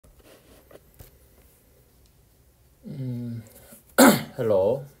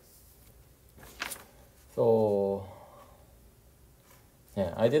hello. So,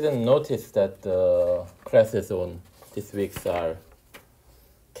 yeah, I didn't notice that the classes on this week's are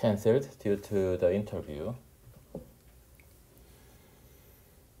cancelled due to the interview.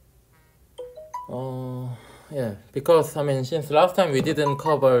 Yeah, because since last time we didn't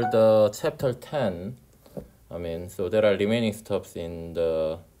cover the chapter 10, so there are remaining stuffs in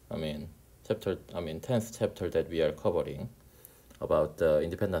the, 10th chapter that we are covering about the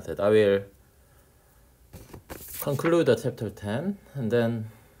independent set. I will conclude the chapter 10 and then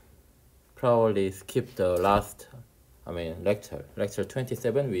probably skip the last, lecture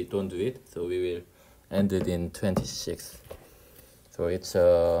 27. We don't do it, so we will end it in 26. So it's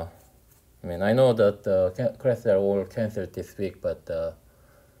I know that the classes are all cancelled this week, but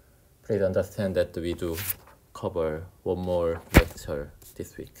please understand that we do cover one more lecture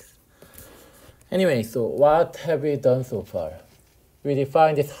this week. Anyway, so what have we done so far? We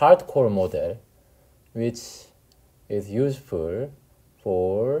defined this hardcore model, which is useful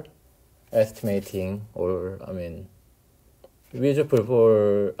for estimating or, useful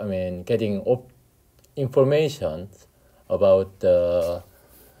for, getting information about the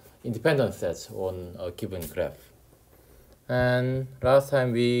independent sets on a given graph. And last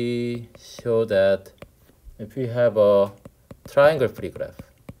time we showed that if we have a triangle-free graph,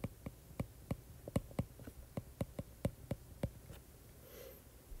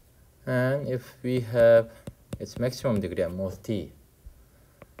 and if we have its maximum degree at most t,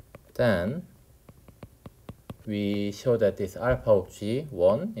 then we show that this alpha of g,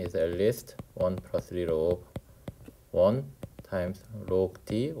 1, is at least 1 plus 0 of 1 times log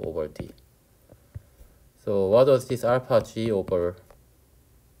d over d. So what was this alpha g over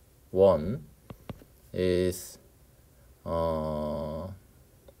 1 is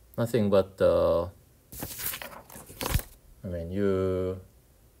nothing but the, you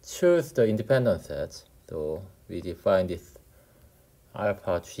choose the independent sets. So we define this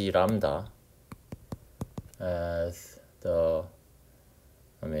alpha g lambda as the,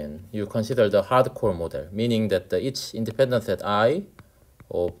 you consider the hardcore model, meaning that each independent set I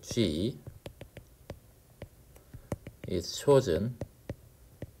of G is chosen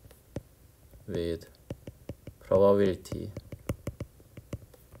with probability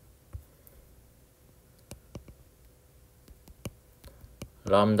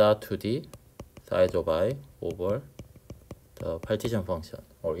lambda to the size of I over the partition function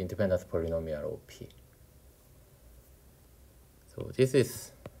or independence polynomial of P. So this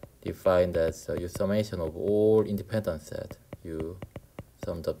is defined as your summation of all independent set. You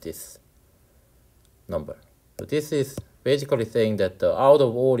summed up this number. So this is basically saying that out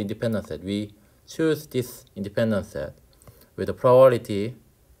of all independent set, we choose this independent set with a probability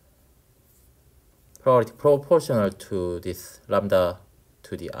proportional to this lambda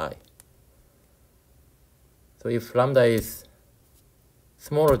to the I. So if lambda is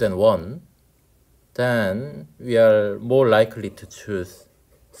smaller than 1, then we are more likely to choose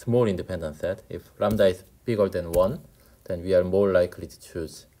small independent set. If lambda is bigger than 1, then we are more likely to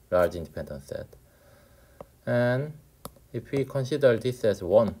choose large independent set. And if we consider this as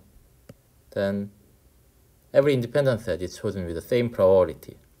 1, then every independent set is chosen with the same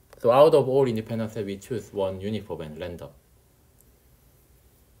probability. So out of all independent sets, we choose one uniform and random.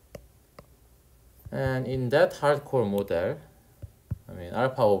 And in that hardcore model,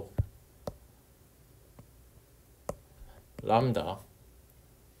 alpha of lambda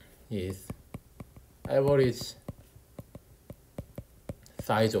is average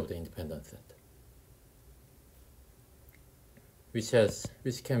size of the independent set,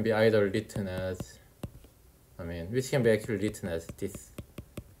 which can be either written as, which can be actually written as this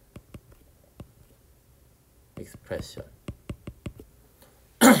expression.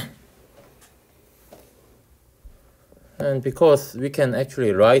 And because we can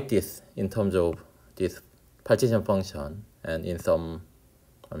actually write this in terms of this partition function and in some,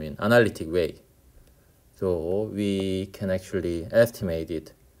 analytic way, so we can actually estimate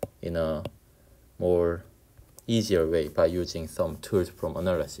it in a more easier way by using some tools from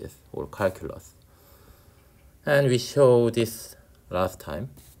analysis or calculus. And we showed this last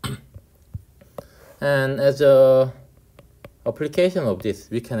time. And as a application of this,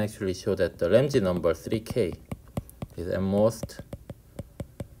 we can actually show that the Ramsey number 3k is at most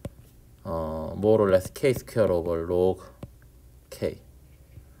more or less k squared over log k,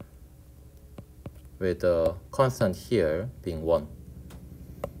 with the constant here being 1.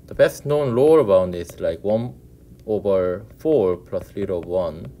 The best known lower bound is like 1 over 4 plus 0 of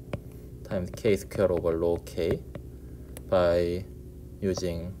 1 times k squared over log k by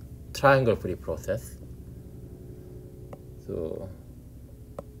using triangle-free process. So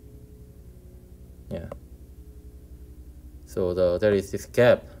yeah. So there is this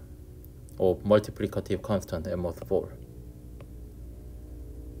gap of multiplicative constant m mod 4.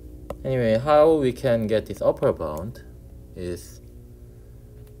 Anyway, how we can get this upper bound is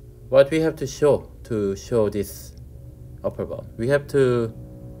what we have to show this upper bound. We have to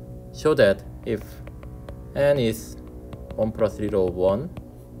show that if n is 1 plus root of 1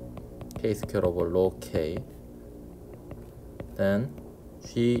 k squared over log k, then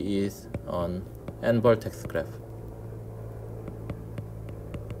G is on n vertex graph.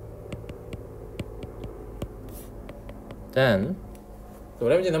 Then the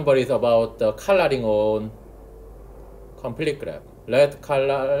Ramsey number is about the coloring on complete graph, red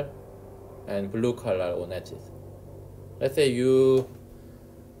color and blue color on edges. Let's say you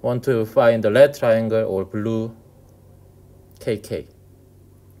want to find the red triangle or blue KK.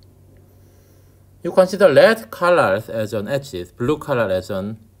 You consider red colors as on edges, blue color as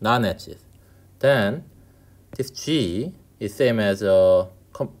on non-edges. Then this G is same as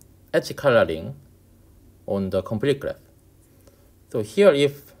edge coloring on the complete graph. So here,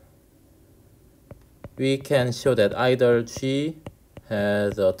 if we can show that either G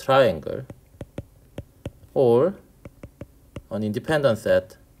has a triangle or an independent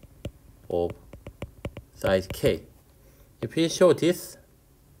set of size k. If we show this,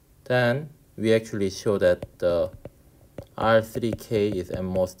 then we actually show that the R3k is at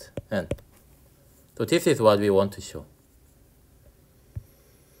most n. So this is what we want to show.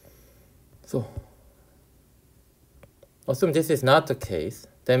 So assume this is not the case.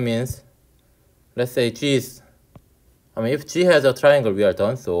 That means, let's say G is, if G has a triangle, we are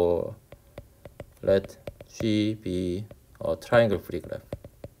done. So let G be a triangle free graph.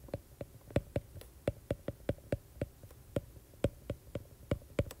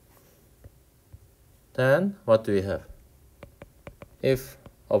 Then what do we have? If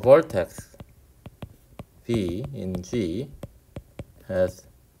a vertex V in G has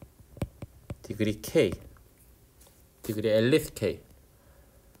degree k, degree at least k,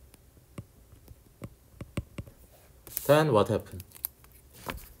 then what happens?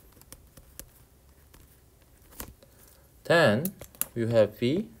 Then you have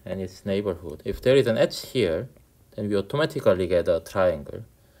V and its neighborhood. If there is an edge here, then we automatically get a triangle.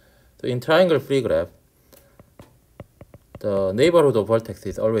 So in triangle free graph, the neighborhood of vertex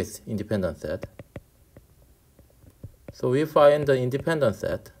is always independent set. So we find the independent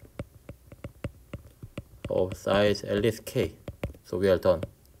set of size at least k. So we are done.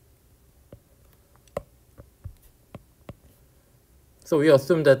 So we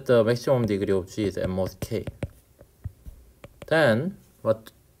assume that the maximum degree of G is at most k. Then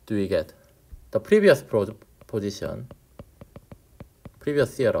what do we get? The previous previous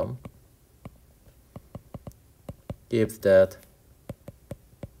theorem gives that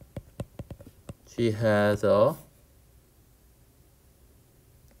G has a,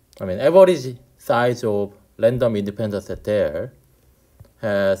 average size of random independent set there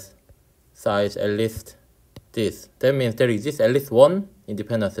has size at least this. That means there exists at least one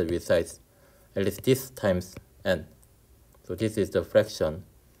independent set with size at least this times n. So this is the fraction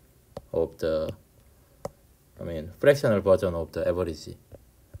of the, fractional version of the average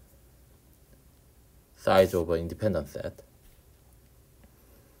size of an independent set.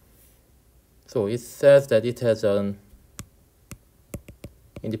 So it says that it has an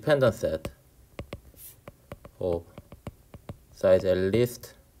independent set of size at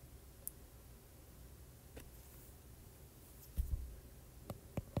least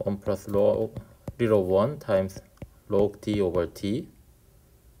one plus log 1 times log d over t.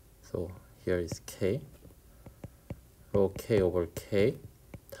 So here is k, log k over k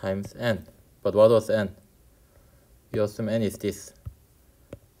times n. But what was n? We assume n is this.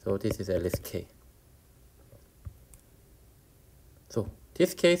 So this is at least k. So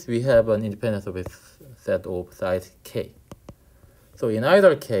this case, we have an independent of a set of size k. So in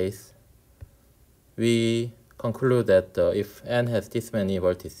either case, we conclude that if n has this many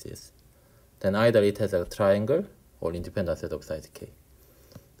vertices, then either it has a triangle or independent set of size k.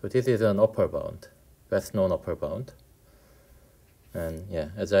 So this is an upper bound, best known upper bound. And yeah,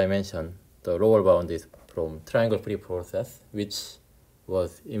 as I mentioned, the lower bound is from triangle free process, which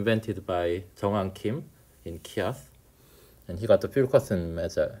was invented by Jung-Han Kim in KAIST. And he got the Fulkerson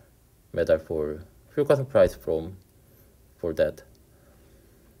medal for Fulkerson prize for that.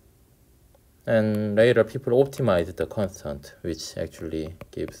 And later people optimized the constant, which actually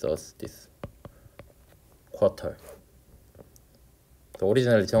gives us this quarter. So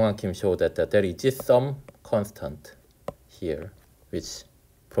originally Jung-Han Kim showed that there exists some constant here, which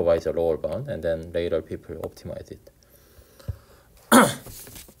provides a lower bound, and then later people optimize it.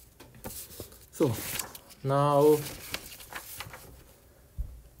 So now,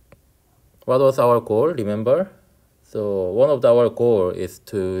 what was our goal? Remember? So one of our goal is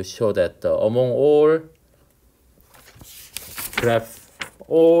to show that among all graphs,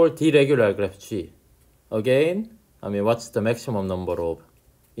 all deregular graph G, again, I mean, what's the maximum number of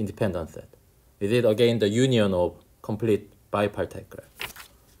independent set? Is it again the union of complete bipartite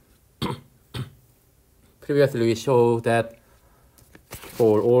graph? Previously, we showed that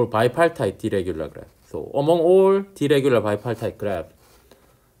for all bipartite deregular graph. So among all deregular bipartite graph,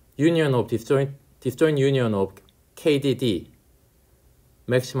 union of disjoint union of KDD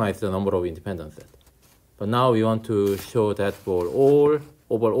maximize the number of independent sets. But now we want to show that for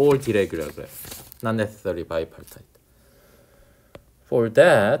over all deregular graphs, not necessarily bipartite. For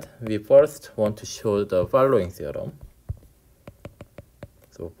that, we first want to show the following theorem.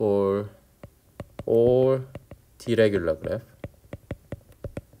 So for all deregular graph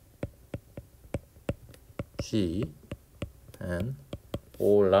G and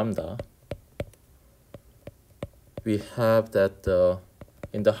all lambda, we have that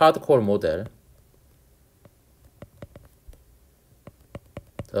in the hardcore model,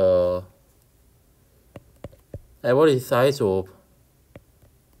 the average size of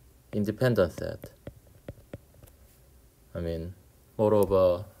independent set, I mean, more of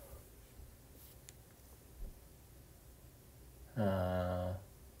a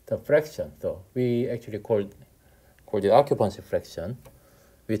the fraction. So we actually called it occupancy fraction,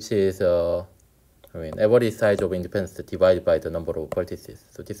 which is I mean, average size of independent set divided by the number of vertices.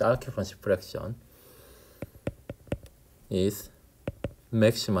 So this occupancy fraction is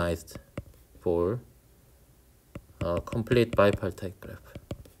maximized for a complete bipartite graph.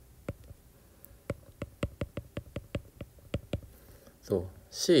 So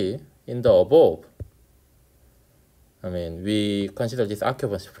C in the above, I mean, we consider this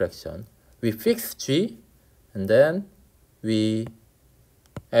occupancy fraction. We fix G and then we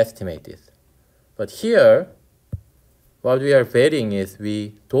estimate this. But here, what we are varying is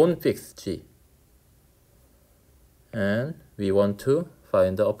we don't fix G. And we want to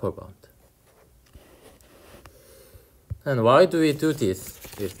find the upper bound. And why do we do this?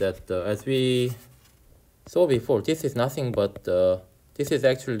 Is that as we saw before, this is nothing but this is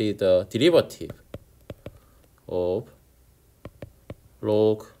actually the derivative of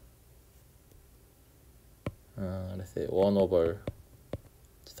log let's say 1 over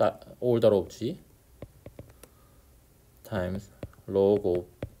order of G times log of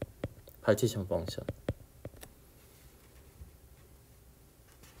partition function.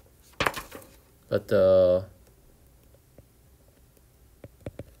 But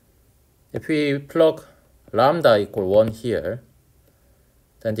if we plug lambda equal 1 here,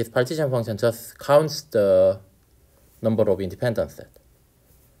 then this partition function just counts the number of independent set.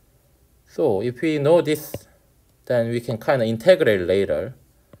 So if we know this, then we can kind of integrate later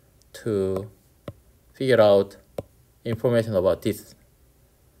to figure out information about this.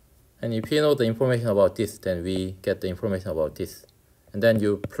 And if you know the information about this, then we get the information about this. And then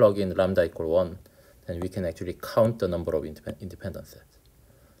you plug in lambda equal 1, then we can actually count the number of independent sets.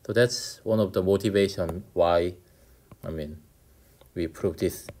 So that's one of the motivation why, I mean, we prove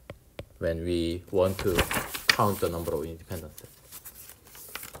this when we want to count the number of independent sets.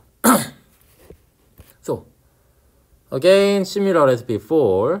 So again, similar as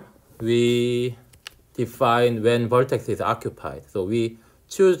before, we define when vertex is occupied. So we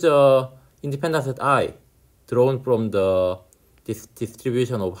choose the independent set I drawn from this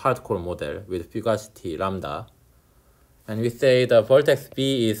distribution of hardcore model with fugacity lambda. And we say the vertex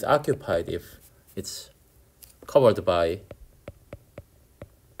B is occupied if it's covered by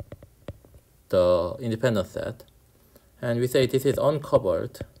the independent set. And we say this is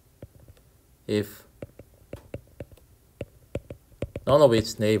uncovered if none of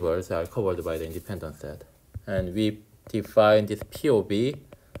its neighbors are covered by the independent set. And we define this P of B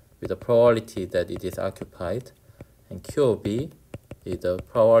with the probability that it is occupied, and Q of B is the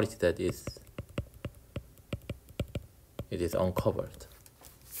probability that it is uncovered.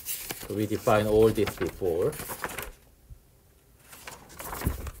 So we define all this before.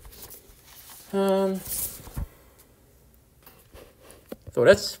 So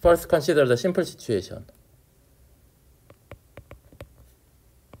let's first consider the simple situation.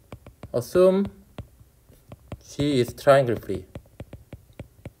 Assume G is triangle free.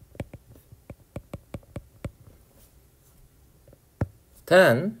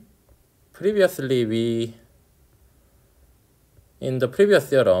 Then, previously in the previous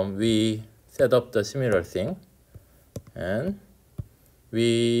theorem, we set up the similar thing, and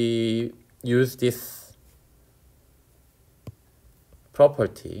we use this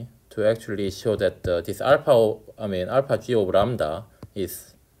property to actually show that this alpha g of lambda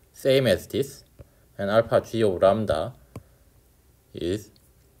is same as this, and alpha g of lambda is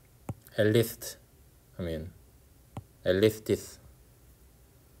at least this.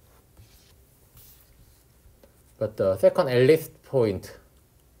 But the second at least point,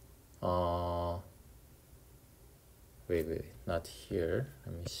 wait, not here.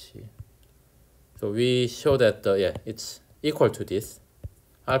 Let me see. So we show that it's equal to this.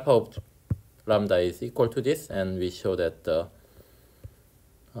 Alpha of lambda is equal to this, and we show that the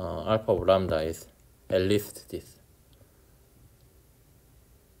alpha of lambda is at least this.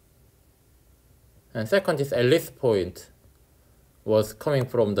 And second, this at least point was coming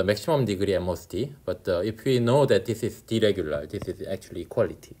from the maximum degree MOST, but if we know that this is deregular, this is actually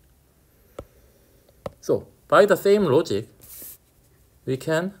equality. So by the same logic, we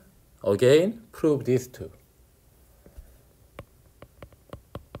can again prove these two.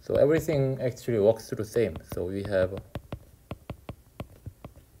 So everything actually works through the same. So we have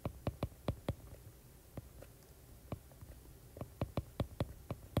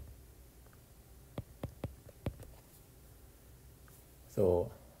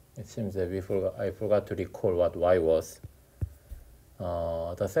it seems that I forgot to recall what y was.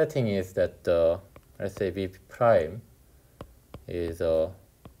 The setting is that let's say b prime is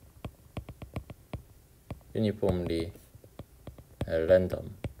uniformly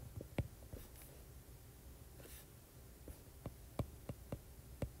random.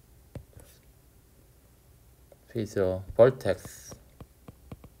 Is a vertex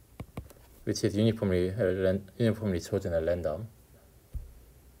which is uniformly chosen at random,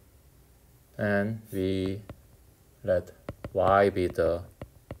 and we let y be the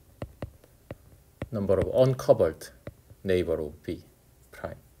number of uncovered neighbor of b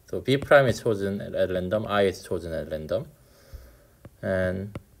prime. So b prime is chosen at random, I is chosen at random,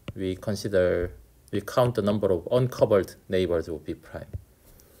 and we count the number of uncovered neighbors of b prime.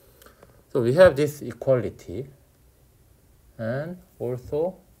 So we have this equality, and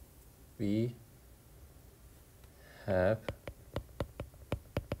also we have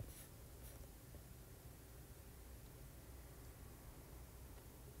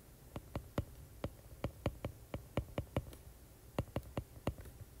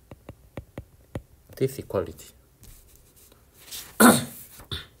this equality.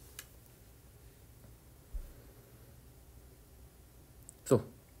 So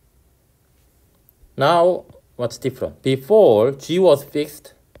now what's different? Before g was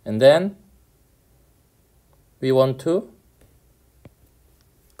fixed, and then we want to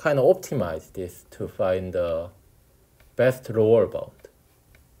kind of optimize this to find the best lower bound.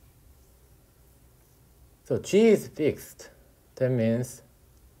 So g is fixed. That means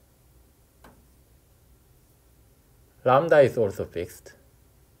lambda is also fixed.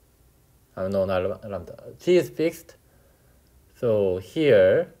 No, not lambda. G is fixed. So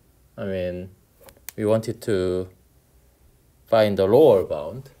here, we wanted to find the lower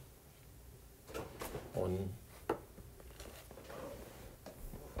bound on.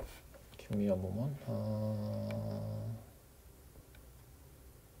 Give me a moment.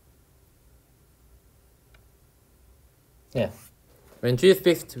 When G is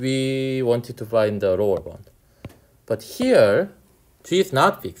fixed, we wanted to find the lower bound. But here, G is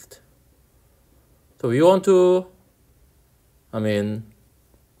not fixed. So we want to,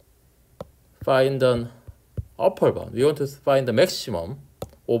 find an upper bound. We want to find the maximum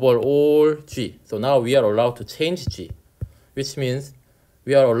over all G. So now we are allowed to change G, which means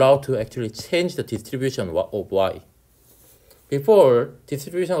we are allowed to actually change the distribution of Y. Before,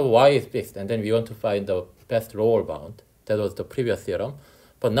 distribution of Y is fixed, and then we want to find the best lower bound. That was the previous theorem.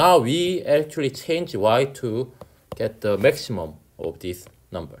 But now we actually change Y to get the maximum of this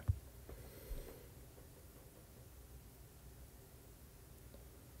number.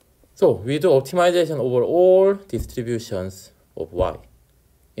 So we do optimization over all distributions of Y.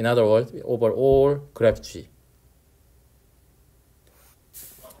 In other words, over all graph G.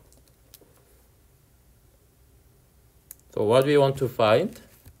 So what we want to find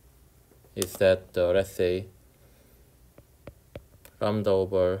is that, let's say, lambda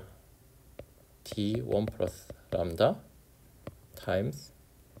over t1 plus lambda times,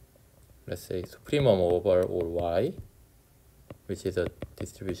 let's say, supremum over all y, which is a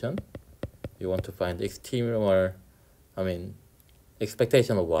distribution. You want to find extremum,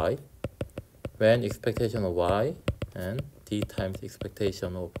 expectation of y, when expectation of y and d times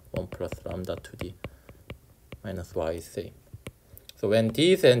expectation of 1 plus lambda to the minus y is same. So when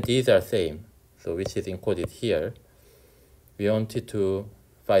these and these are same, so which is encoded here, we wanted to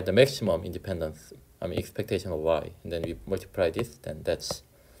find the maximum independence, expectation of y, and then we multiply this, then that's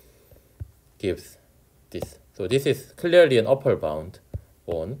gives this. So this is clearly an upper bound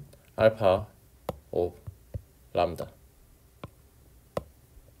on alpha of lambda.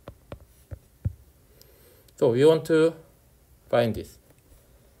 So we want to find this.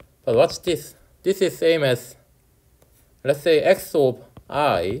 But what's this? This is same as, let's say x of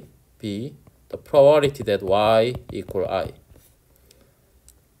I be the probability that y equal I.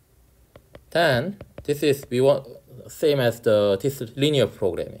 Then this is we want same as this linear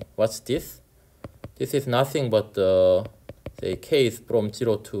programming. What's this? This is nothing but the say k is from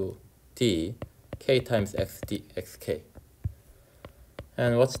 0 to d, k times x d xk.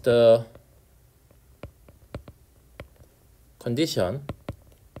 And what's the condition?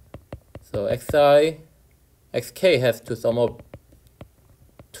 So xk has to sum up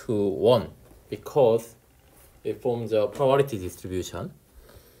to 1 because it forms a probability distribution.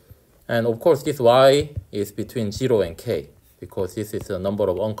 And of course this y is between 0 and k because this is a number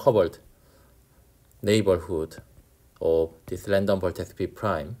of uncovered neighborhood of this random vertex b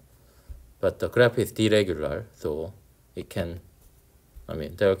prime. But the graph is deregular, so it can,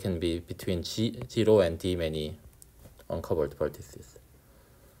 there can be between 0 and d many uncovered vertices.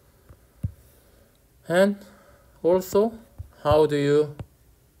 And also, how do you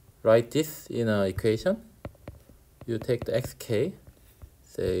write this in an equation? You take the xk,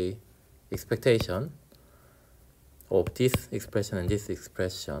 say expectation of this expression and this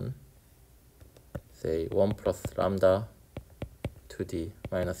expression, say 1 plus lambda to d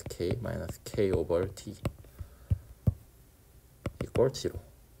minus k over t equals 0.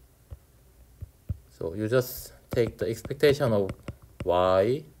 So you just take the expectation of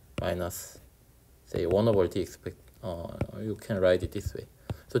y minus say 1 over d you can write it this way.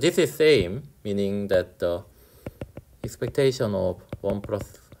 So this is same, meaning that the expectation of 1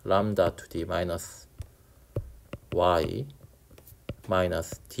 plus lambda to d minus y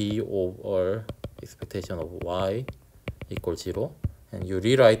minus d over expectation of y equals 0. And you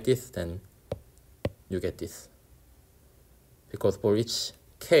rewrite this, then you get this. Because for each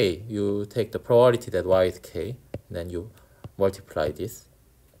k, you take the probability that y is k, and then you multiply this,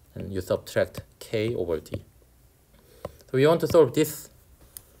 and you subtract k over d. So we want to solve this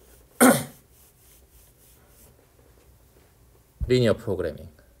linear programming.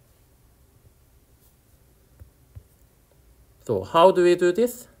 So how do we do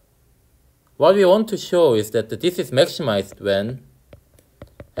this? What we want to show is that this is maximized when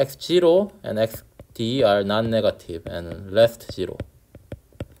x0 and xd are non-negative and left 0.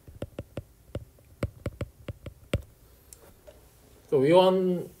 So we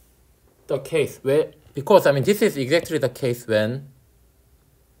want the case where, because this is exactly the case when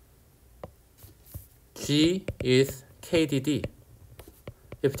G is KDD.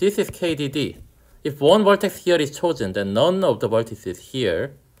 If this is KDD, if one vertex here is chosen, then none of the vertices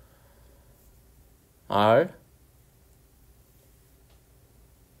here are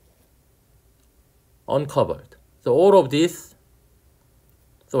uncovered. So all of this,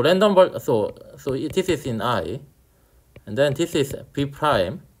 so this is in I, and then this is B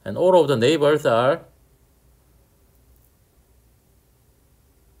prime, and all of the neighbors are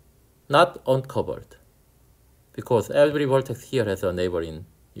not uncovered because every vertex here has a neighbor in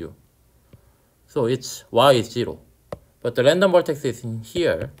U. So it's y is 0. But the random vertex is in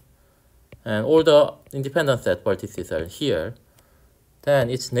here, and all the independent set vertices are here, then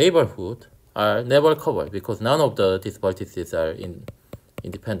its neighborhood are never covered because none of these vertices are in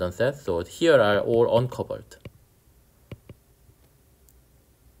independent sets. So here are all uncovered.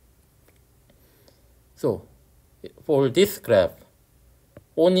 So for this graph,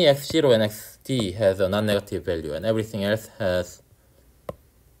 only x0 and xd has a non-negative value, and everything else has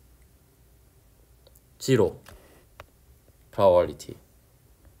 0 probability.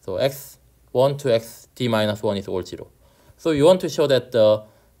 So x1 to xd minus 1 is all 0. So you want to show that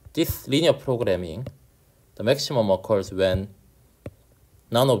this linear programming, the maximum occurs when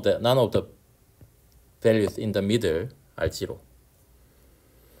none of the values in the middle are 0.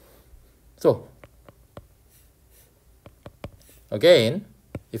 So again,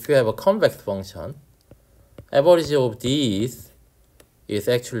 if you have a convex function, average of these is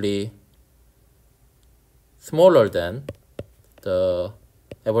actually smaller than the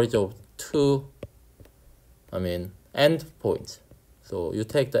average of two end points. So you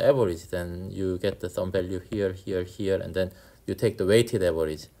take the average, then you get some value here, here, here, and then you take the weighted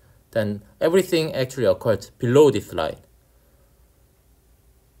average. Then everything actually occurs below this line.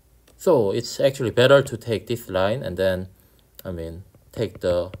 So it's actually better to take this line and then take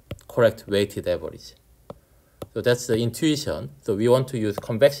the correct weighted average. So that's the intuition. So we want to use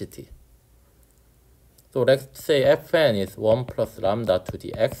convexity. So let's say fn is 1 plus lambda to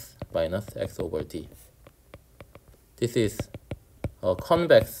the x minus x over d. This is a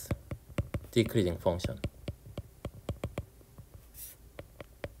convex decreasing function.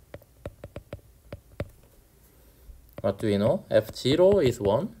 What do we know? f0 is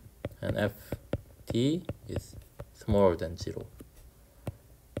 1 and ft is smaller than 0.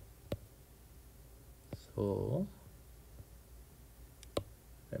 So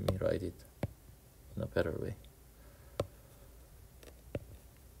let me write it in a better way.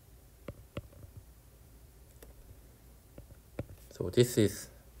 So this is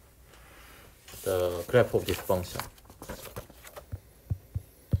the graph of this function.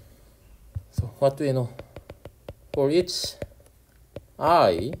 So what do we know? For each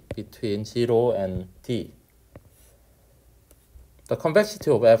I between 0 and d, the convexity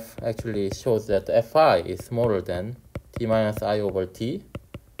of f actually shows that fi is smaller than d minus I over t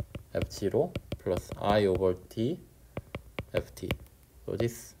f0 plus I over t ft. So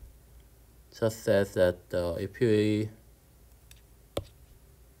this just says that if we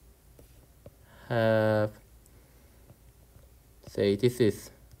have, say this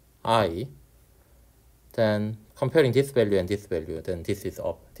is I, then comparing this value and this value, then this is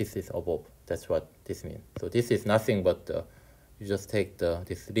up, this is above. That's what this means. So this is nothing but you just take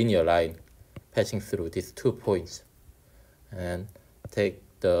this linear line passing through these 2 points and take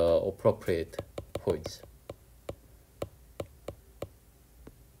the appropriate points.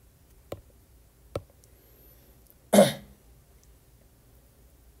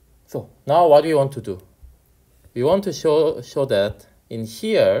 So now what do we want to do? We want to show that in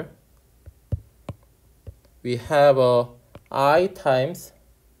here we have a I times,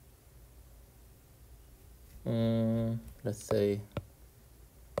 let's say,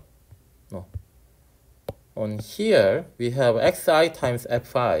 no. On here we have xi times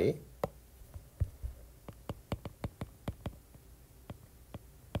fi.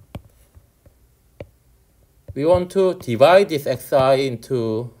 We want to divide this xi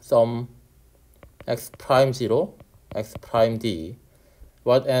into some x prime 0, x prime d.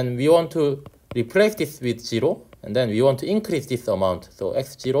 And we want to replace this with 0, and then we want to increase this amount. So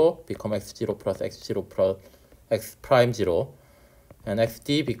x0 becomes x0 plus x prime 0, and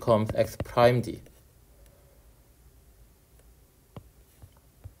xd becomes x prime d.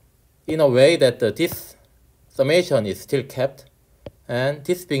 In a way that this summation is still kept, and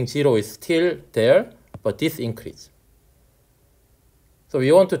this being 0 is still there, but this increase. So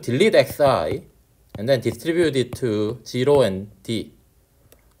we want to delete xi and then distribute it to 0 and d,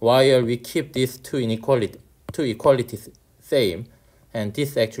 while we keep these two equalities same, and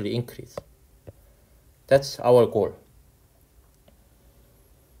this actually increase. That's our goal.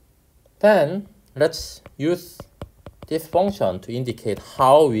 Then let's use this function to indicate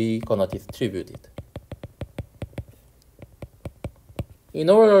how we gonna distribute it. In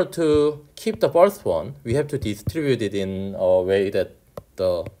order to keep the first one, we have to distribute it in a way that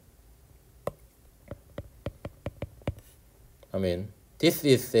this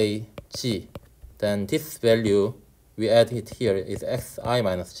is a g, then this value we add it here is xi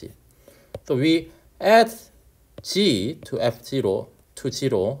minus g. So we add g to f0 to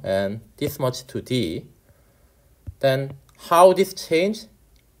 0 and this much to d. Then how this change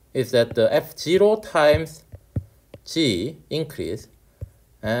is that the f0 times g increase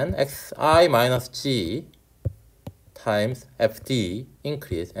and xi minus g times fd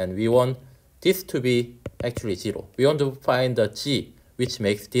increase, and we want this to be actually 0. We want to find the g which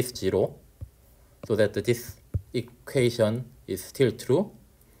makes this 0 so that this equation is still true,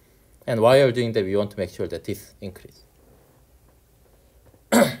 and while doing that we want to make sure that this increase.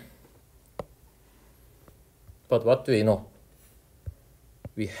 But what do we know?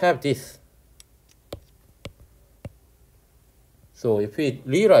 We have this. So if we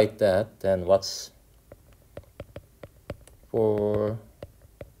rewrite that, then what's for,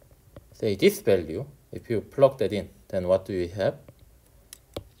 say, this value, if you plug that in, then what do we have?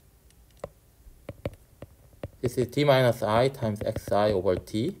 This is d minus I times xi over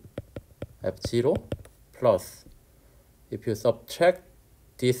t f0 plus, if you subtract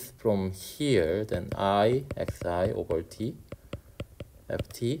this from here, then I xi over t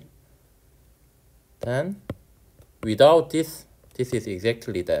ft. Then without this, this is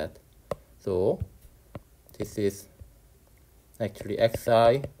exactly that. So this is actually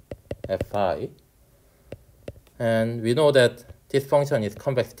xi fi. And we know that this function is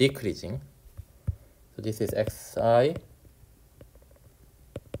convex decreasing. So this is xi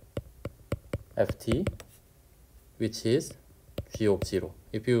ft, which is g of 0.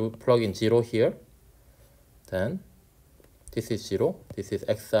 If you plug in 0 here, then this is 0. This is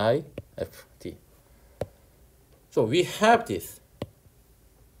xi ft. So we have this.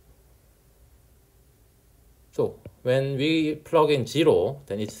 So when we plug in 0,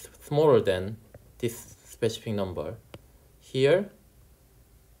 then it's smaller than this specific number. Here,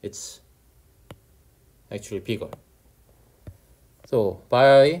 it's actually bigger. So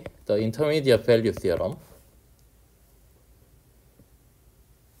by the intermediate value theorem,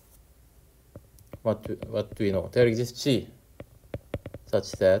 what do we know? There exists G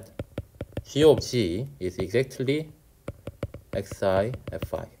such that G of G is exactly Xi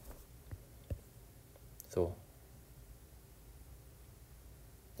Fi. So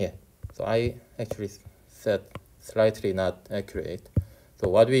yeah, so I actually said slightly not accurate. So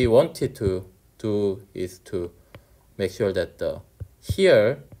what we wanted to do is to make sure that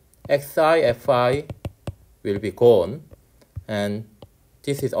here Xi Fi will be gone, and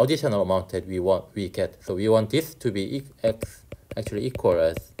this is additional amount that we get. So we want this to be actually equal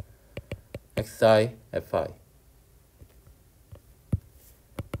as Xi Fi.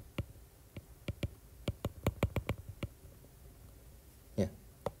 Yeah,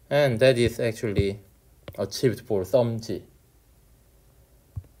 and that is actually achieved for some G.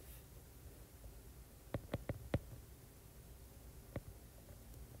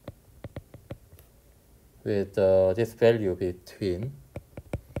 With this value between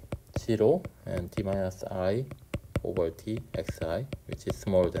 0 and d minus I over d xi, which is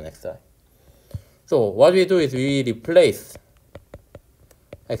smaller than xi. So what we do is we replace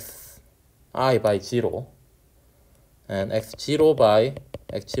xi by 0 and x0 by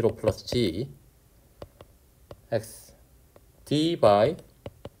x0 plus g, xd by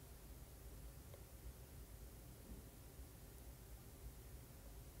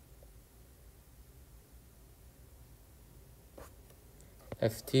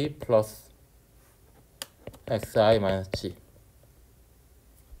xt plus xi minus g.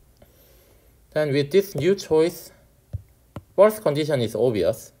 Then with this new choice, first condition is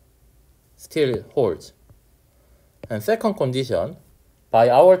obvious, still holds. And second condition, by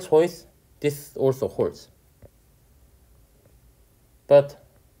our choice, this also holds. But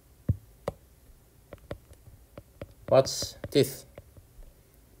what's this?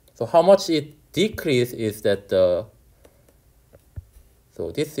 So how much it decreases is that so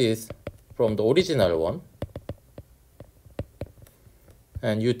this is from the original one,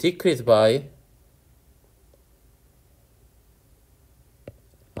 and you decrease by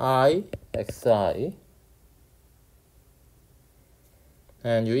I xi,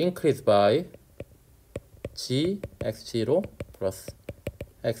 and you increase by g x0 plus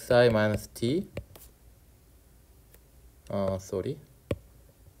xi minus t.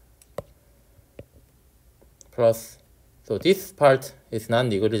 Plus, so this part is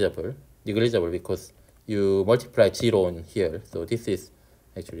non-negligible, because you multiply 0 in here. So this is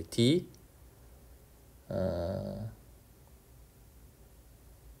actually t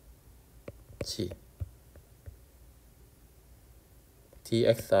g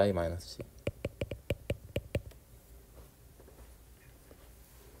dxi minus g.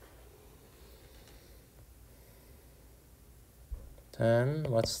 Then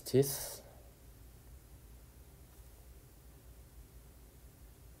what's this?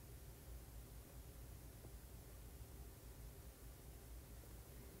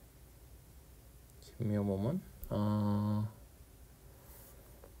 Give me a moment.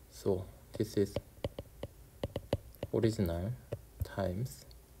 So this is original times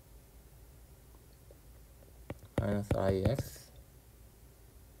minus ix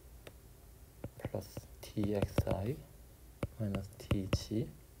plus txi minus tg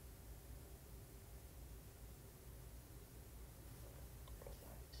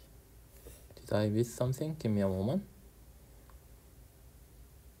Did I miss something? Give me a moment.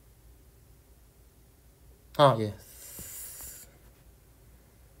 Yes.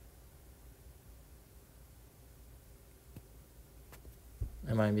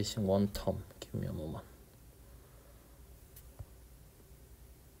 Am I missing one term? Give me a moment.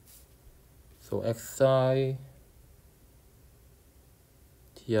 So xi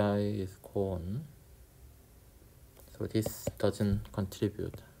ti is gone. So this doesn't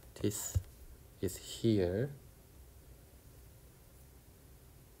contribute. This is here.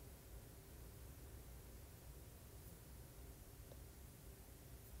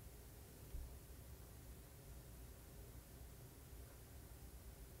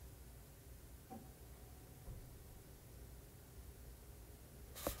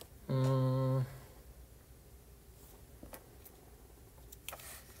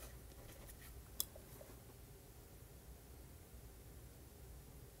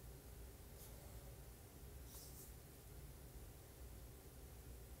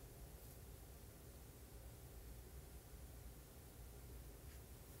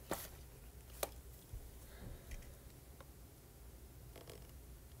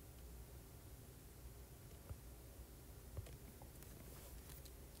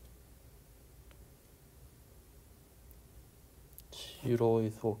 0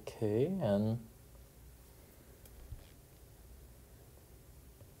 is okay, and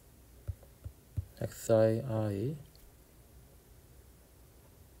xi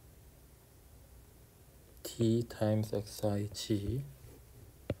t times xi g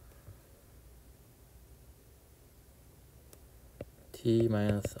t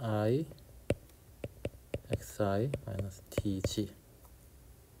minus I xi minus tg.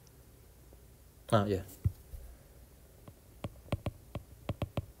 Yeah.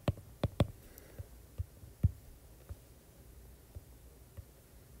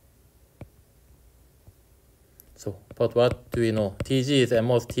 So, but what do we know? tg is at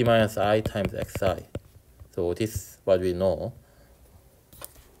most t minus I times xi. So this is what we know.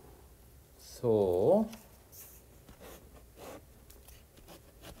 So,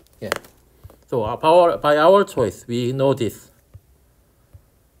 yeah. So by our choice, we know this.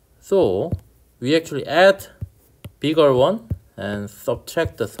 So we actually add bigger one and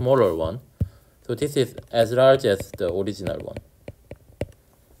subtract the smaller one. So this is as large as the original one.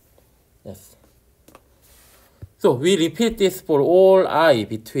 Yes. So we repeat this for all I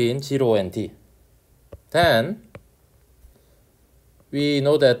between 0 and d. Then we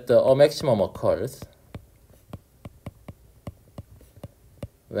know that a maximum occurs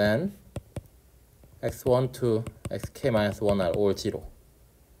when x1 to xk minus 1 are all 0.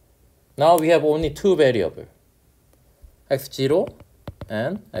 Now we have only two variables, x0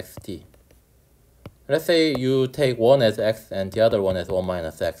 and xt. Let's say you take one as x and the other one as 1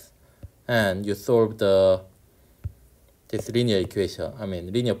 minus x, and you solve this linear equation,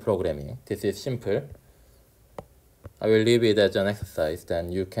 linear programming. This is simple. I will leave it as an exercise,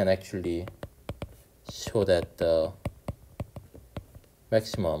 then you can actually show that the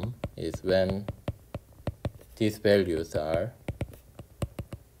maximum is when these values are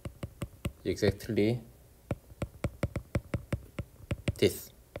exactly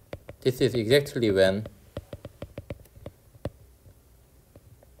this. This is exactly when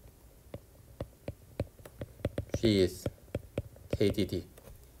G is KDD,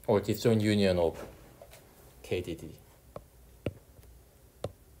 or disjoint union of KDD.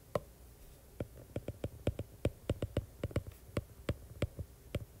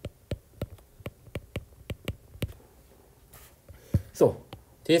 So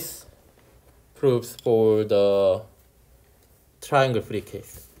this proves for the triangle free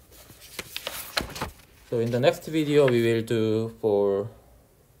case. So in the next video we will do for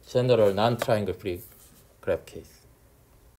general non-triangle free graph case.